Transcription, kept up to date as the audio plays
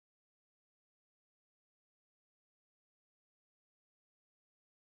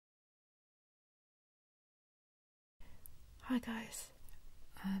Hi guys.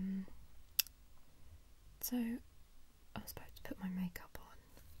 So I was about to put my makeup on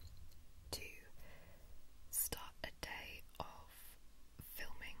to start a day of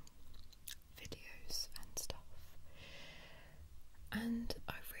filming videos and stuff, and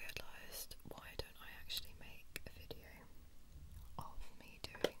I realised, why don't I actually make a video of me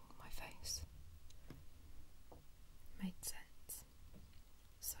doing my face? Made sense.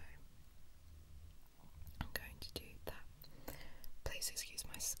 So I'm going to do that. Please excuse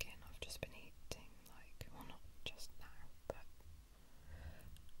my skin, I've just been eating, well, not just now, but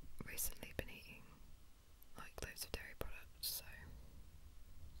recently been eating loads of dairy products,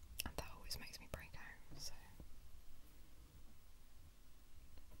 and that always makes me break out, so.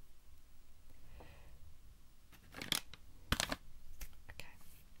 Okay.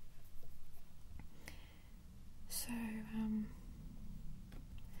 So, I'm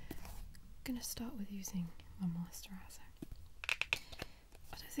gonna start with using my moisturiser.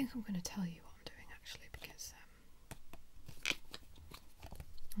 I don't think I'm gonna tell you what I'm doing actually, because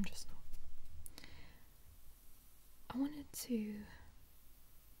I'm just not. I wanted to.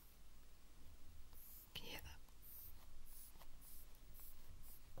 Can you hear that?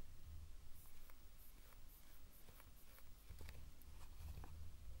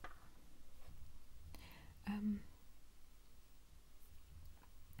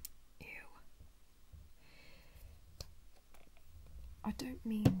 Ew. I don't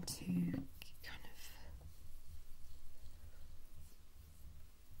mean to kind of.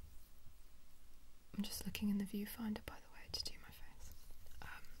 I'm just looking in the viewfinder, by the way, to do my face.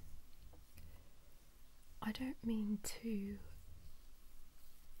 I don't mean to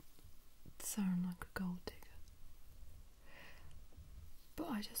sound like a gold digger, but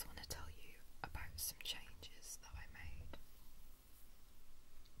I just want to tell you about some changes that I made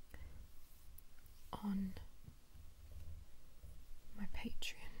on my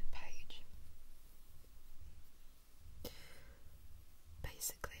Patreon page.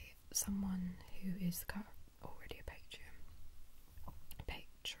 Basically, someone who is already a patron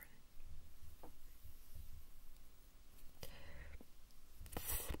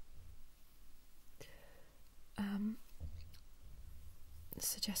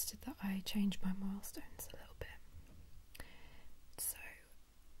suggested that I change my milestones a little bit. So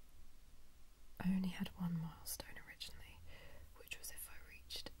I only had one milestone originally, which was if I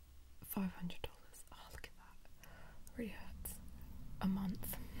reached $500. Oh, look at that. It really hurts. A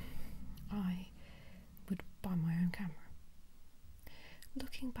month, I would buy my own camera.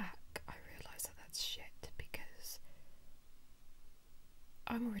 Looking back, I realise that that's shit, because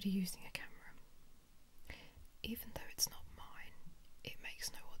I'm already using a camera. Even though it's not mine, it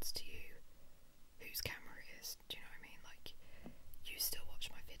makes no odds to you whose camera it is. Do you know what I mean? You still watch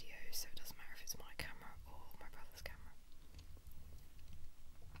my videos, so it doesn't matter if it's my camera or my brother's camera.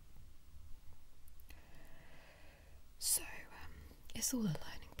 So, it's all a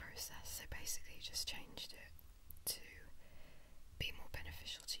learning process, so basically just changed it to be more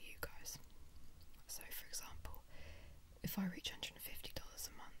beneficial to you guys. So, for example, if I reach $150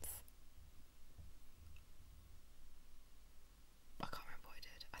 a month, I can't remember what I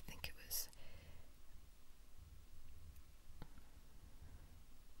did. I think it was.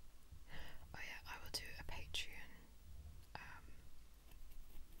 Oh yeah, I will do a Patreon.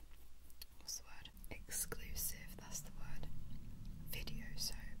 What's the word? Exclusive. That's the word. Video.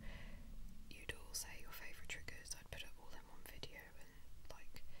 So you'd all say your favourite triggers. I'd put it all in one video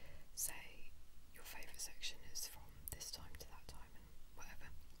and say your favourite section is from this time to that time and whatever.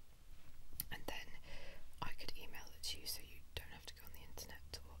 And then I could email it to you, so you don't have to go on the internet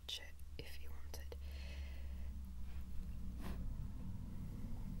to watch it if you wanted.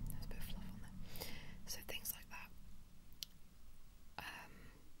 There's a bit of fluff on there. So things like that.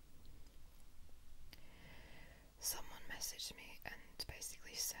 Someone messaged me and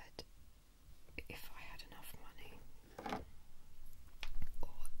basically said if I had enough money,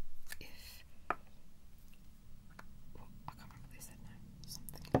 or if, well, I can't remember what they said now,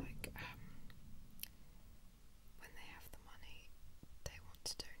 something like when they have the money, they want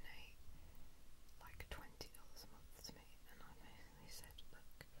to donate $20 a month to me, and I basically said,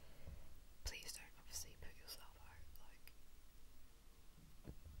 look, please don't obviously put yourself out,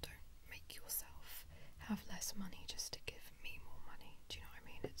 don't make yourself have less money just to give me more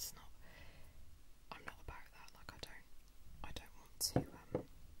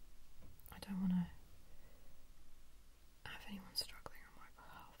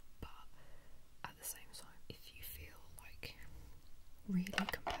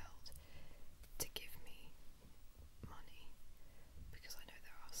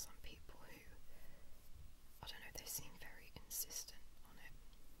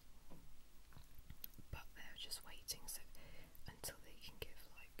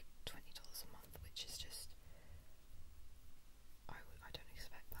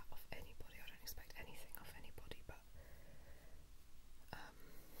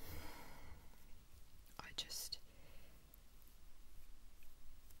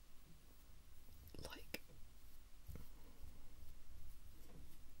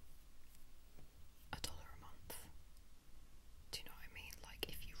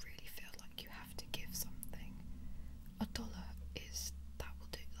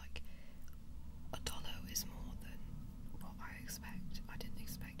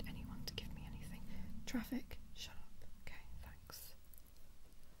Traffic, shut up. Okay, thanks.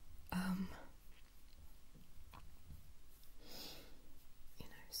 You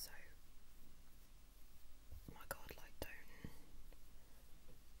know, so my God, like,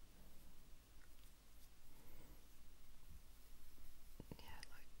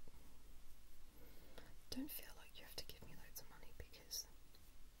 don't feel like you have to give me loads of money, because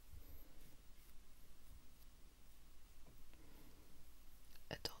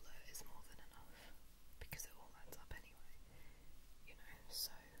 $1 is more than enough, because it all adds up anyway, you know,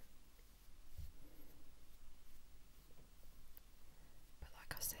 so. But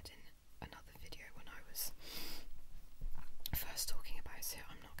like I said in another video when I was first talking about it,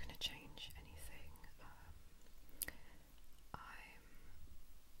 I'm not going to change anything.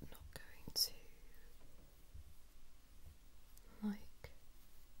 I'm not going to, like,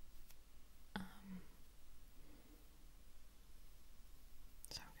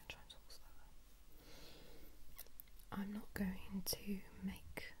 so I'm going to try and talk slower. I'm not going to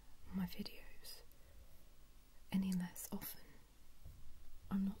make my videos any less often.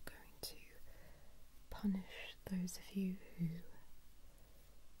 I'm not going to punish those of you who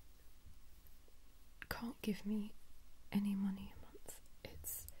can't give me any money a month.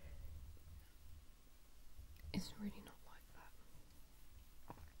 It's really not like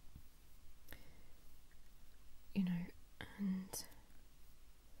that. You know, and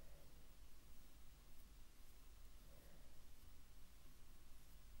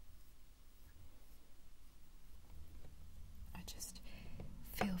I just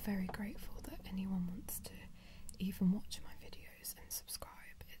feel very grateful that anyone wants to even watch my videos and subscribe.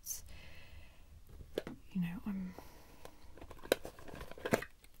 It's, you know,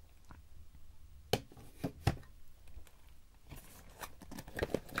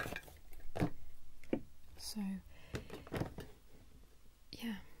 so,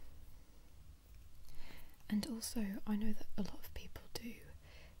 yeah. And also, I know that a lot of people do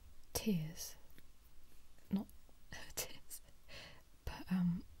tiers, not tiers, but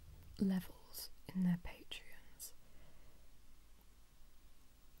levels in their Patreons,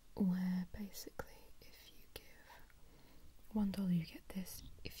 where basically if you give $1 you get this,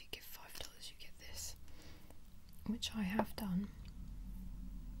 if you give $5 you get this, which I have done,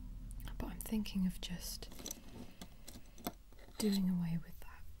 but I'm thinking of just doing away with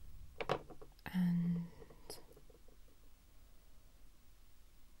that, and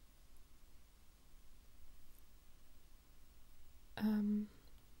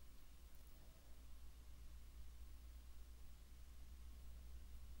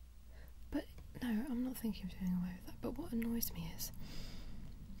but no, I'm not thinking of doing away with that. But what annoys me is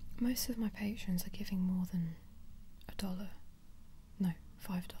most of my patrons are giving more than $5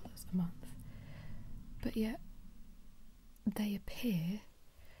 a month, but yet they appear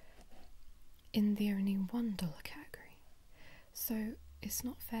in the only $1 category. So it's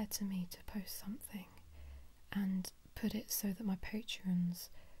not fair to me to post something and put it so that my patrons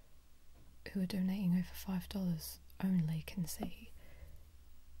who are donating over $5 only can see,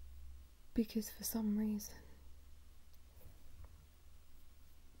 because for some reason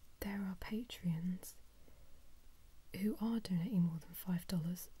there are Patreons who are donating more than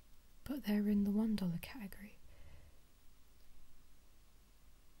 $5 but they're in the $1 category.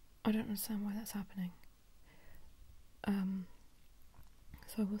 I don't understand why that's happening.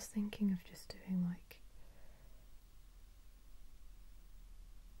 So I was thinking of just doing like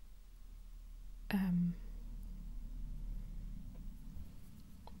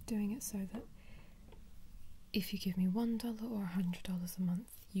doing it so that if you give me $1 or $100 a month,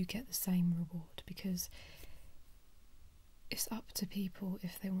 you get the same reward, because it's up to people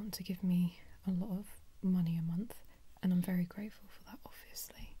if they want to give me a lot of money a month, and I'm very grateful for that,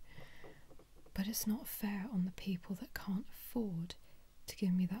 obviously. But it's not fair on the people that can't afford to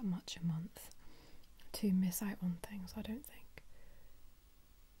give me that much a month to miss out on things, I don't think.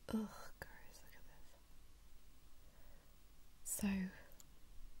 Ugh, guys, look at this. So,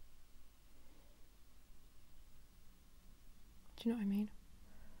 do you know what I mean?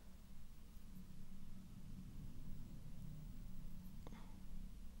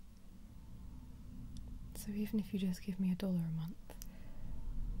 So even if you just give me $1 a month,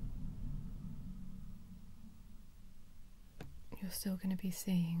 you're still going to be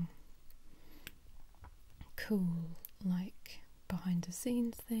seeing cool, like, behind the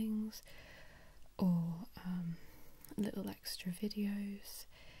scenes things, or little extra videos,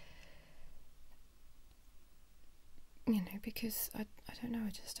 you know, because I don't know, I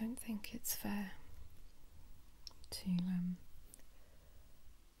just don't think it's fair to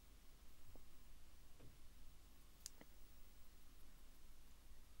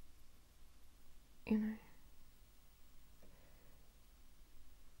you know,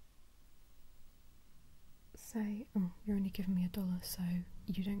 given me $1, so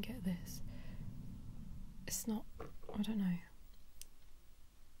you don't get this. It's not, I don't know.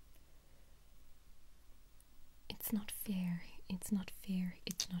 It's not fair. It's not fair.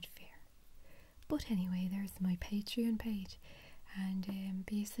 It's not fair. But anyway, there's my Patreon page, and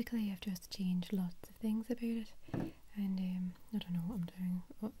basically I've just changed lots of things about it, and I don't know what I'm doing,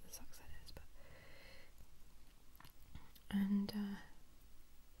 what the accent is, but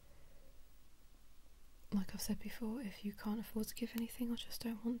like I've said before, if you can't afford to give anything or just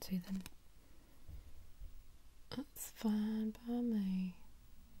don't want to, then that's fine by me,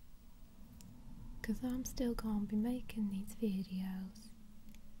 because I'm still gonna be making these videos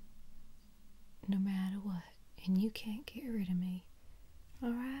no matter what, and you can't get rid of me.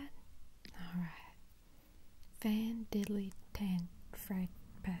 Alright? Alright. Fan diddly tan fried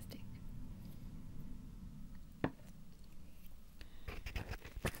plastic.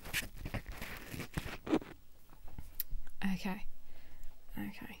 Okay.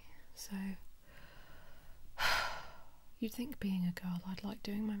 So you'd think being a girl I'd like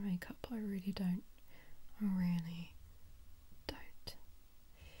doing my makeup, but I really don't. I really don't.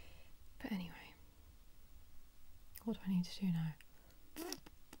 But anyway, what do I need to do now?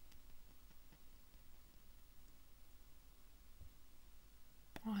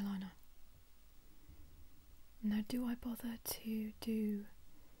 Eyeliner. Now, do I bother to do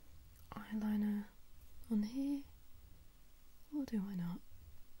eyeliner on here, or do I not?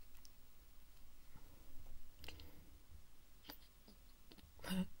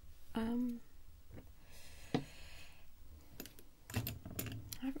 I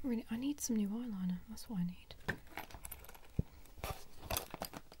haven't really. I need some new eyeliner. That's what I need.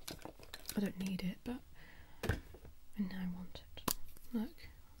 I don't need it, but I now want it. Look,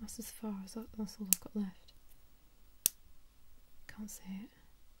 that's as far as that's all I've got left. Can't see it,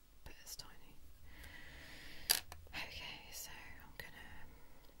 but it's tiny. Okay, so I'm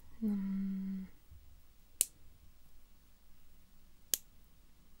gonna.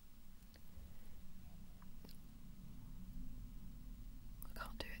 I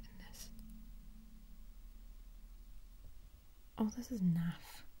can't do it in this. Oh, this is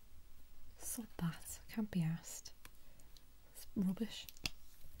naff. Sod that. Can't be asked. It's rubbish.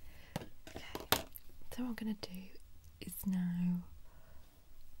 Okay. So what I'm gonna do is now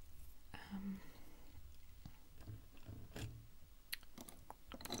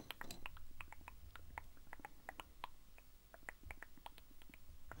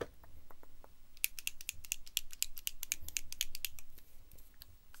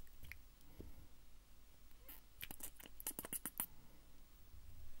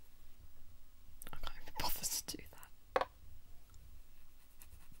I can't even bother to do that.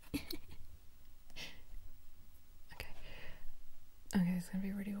 Okay, it's gonna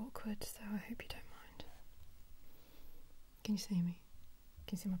be really awkward, so I hope you don't mind. Can you see me?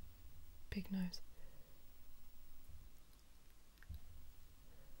 Can you see my big nose?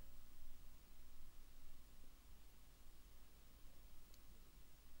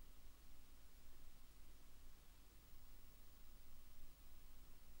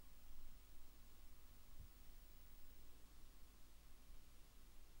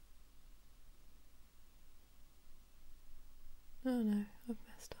 Oh no, I've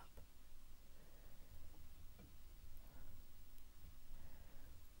messed up.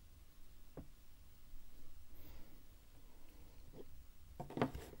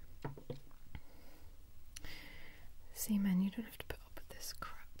 See, man, you don't have to put up with this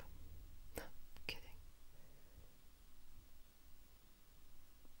crap. I'm kidding.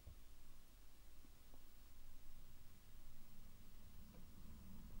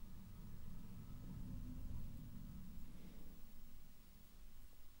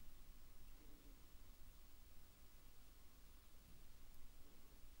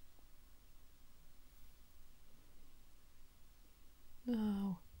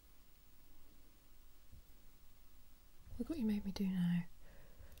 No. Look what you made me do now.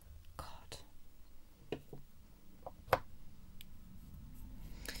 God.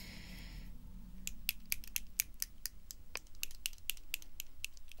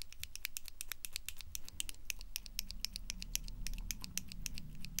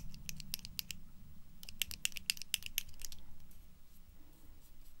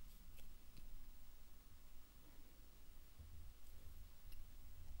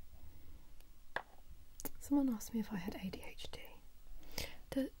 Someone asked me if I had ADHD.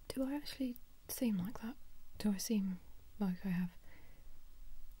 Do I actually seem like that? Do I seem like I have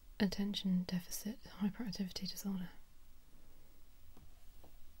attention deficit hyperactivity disorder?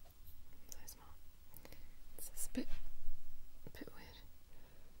 So smart. It's a bit weird.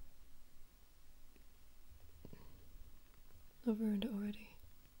 I've ruined it already.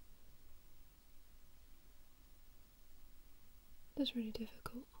 That's really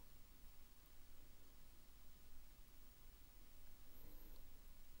difficult.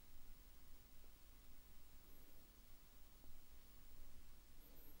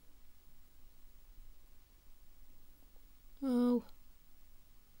 Oh.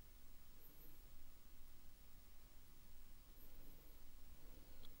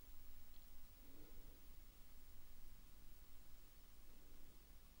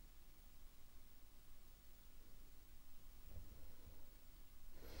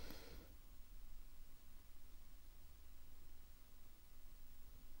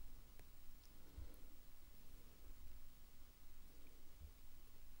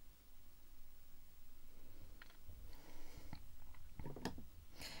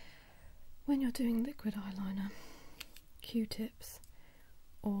 When you're doing liquid eyeliner, Q-tips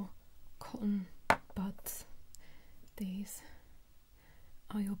or cotton buds, these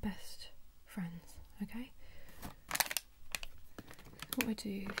are your best friends, okay? What I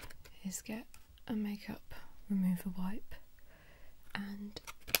do is get a makeup remover wipe and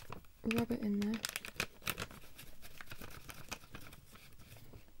rub it in there.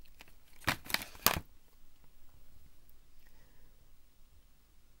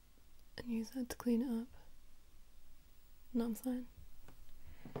 And use that to clean it up. Know what I'm saying?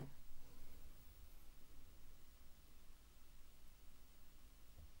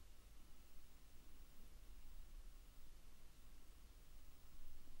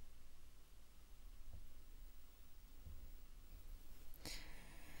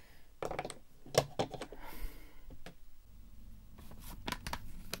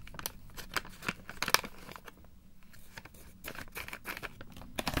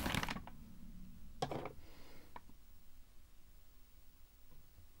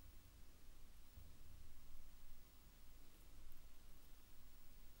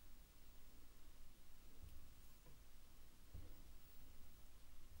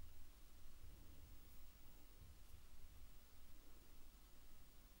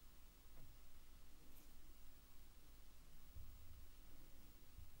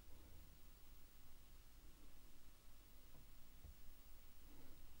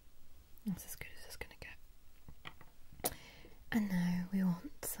 That's as good as it's going to get. And now we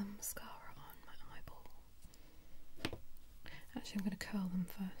want some mascara on my eyeball. Actually, I'm going to curl them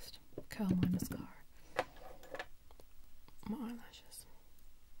first. Curl my mascara. My eyelashes.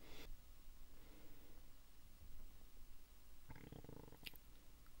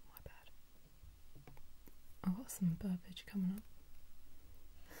 My bad. I've got some burbage coming up.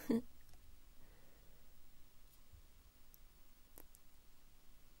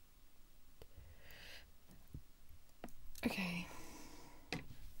 Okay.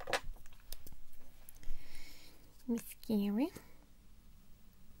 Mascara.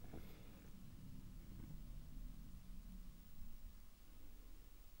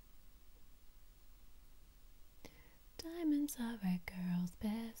 Diamonds are a girl's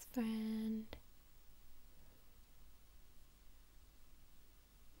best friend.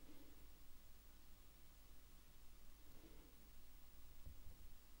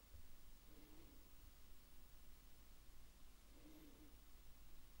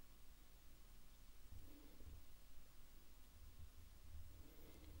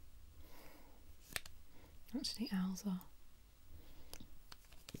 Actually, owls are.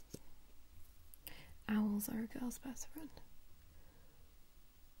 Owls are a girl's best friend.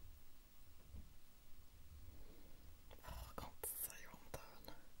 Oh, I can't say what I'm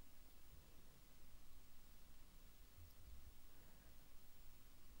doing.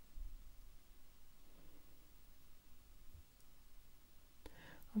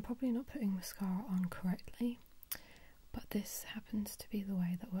 I'm probably not putting mascara on correctly, but this happens to be the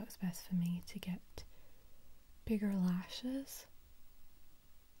way that works best for me to get bigger lashes.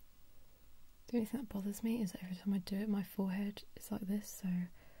 The only thing that bothers me is that every time I do it, my forehead is like this, so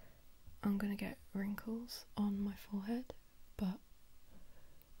I'm gonna get wrinkles on my forehead, but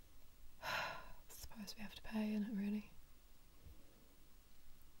I suppose we have to pay, innit, really?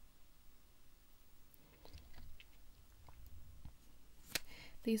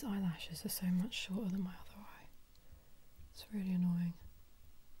 These eyelashes are so much shorter than my other eye. It's really annoying.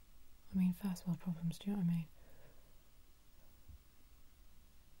 I mean, first world problems, do you know what I mean?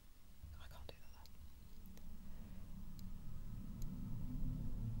 I can't do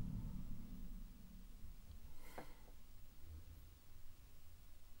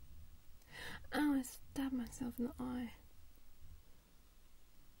that. Ow, I stabbed myself in the eye.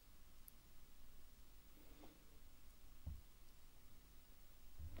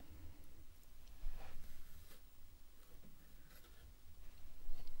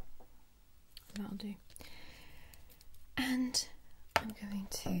 that'll do. And I'm going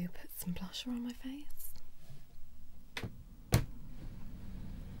to put some blusher on my face.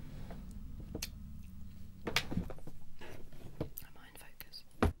 Am I in focus?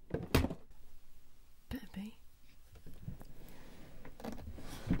 Better be.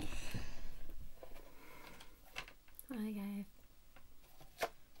 Okay.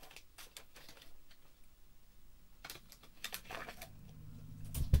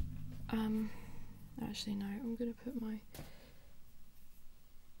 Actually no, I'm going to put my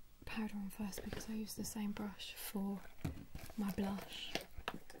powder on first because I use the same brush for my blush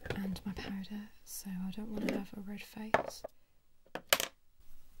and my powder, so I don't want to have a red face.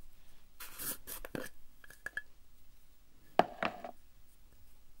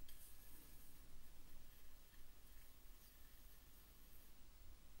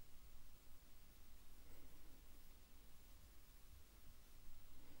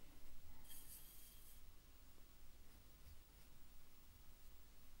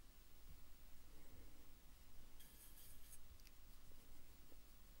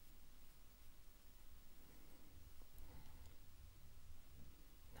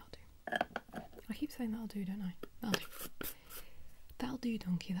 I keep saying that'll do, don't I? That'll do. That'll do,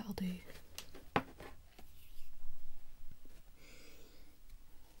 donkey, that'll do.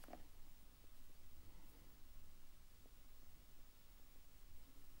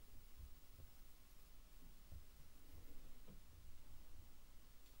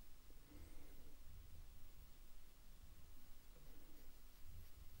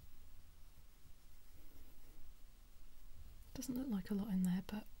 Doesn't look like a lot in there,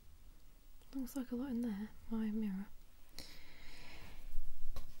 but looks like a lot in there, my mirror.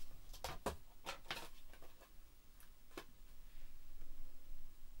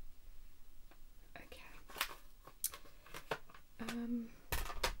 Okay. I'm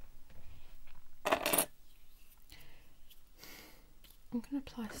going to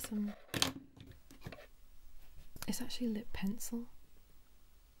apply some, it's actually lip pencil.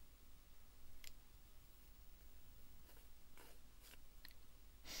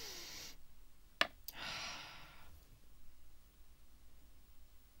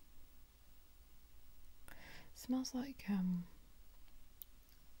 Smells like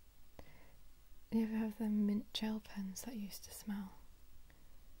you ever have them mint gel pens that used to smell?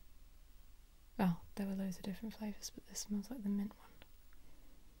 Well, there were loads of different flavours, but this smells like the mint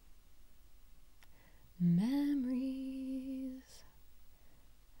one. Memories.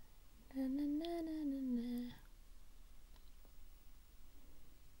 Na, na, na, na, na, na.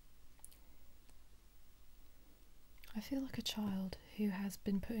 I feel like a child who has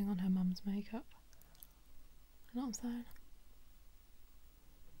been putting on her mum's makeup. You know what I'm saying?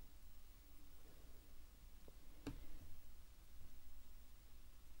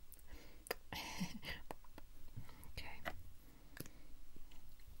 Okay.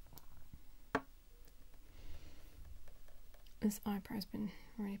 This eyebrow's been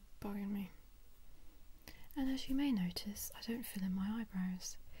really bugging me. And as you may notice, I don't fill in my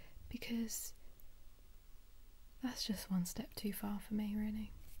eyebrows because that's just one step too far for me,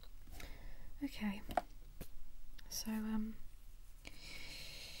 really. Okay. So,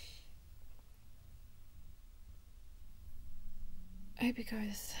 I hope you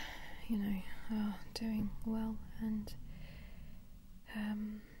guys, you know, are doing well and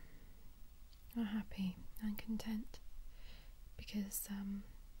are happy and content because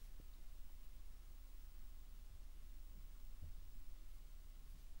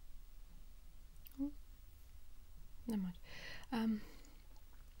never mind. I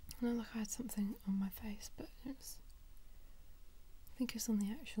know like I had something on my face, but it was, I think it's on the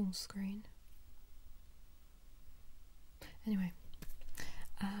actual screen. Anyway,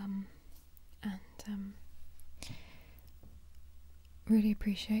 really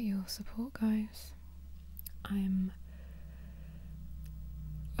appreciate your support, guys. I'm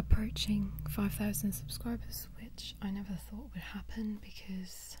approaching 5,000 subscribers, which I never thought would happen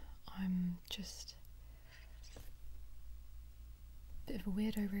because I'm just a bit of a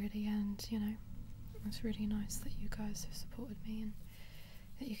weirdo, really, and you know, it's really nice that you guys have supported me and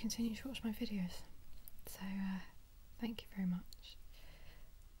that you continue to watch my videos. So, thank you very much.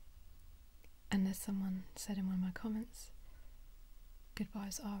 And as someone said in one of my comments,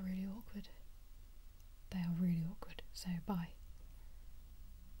 goodbyes are really awkward. They are really awkward, so bye.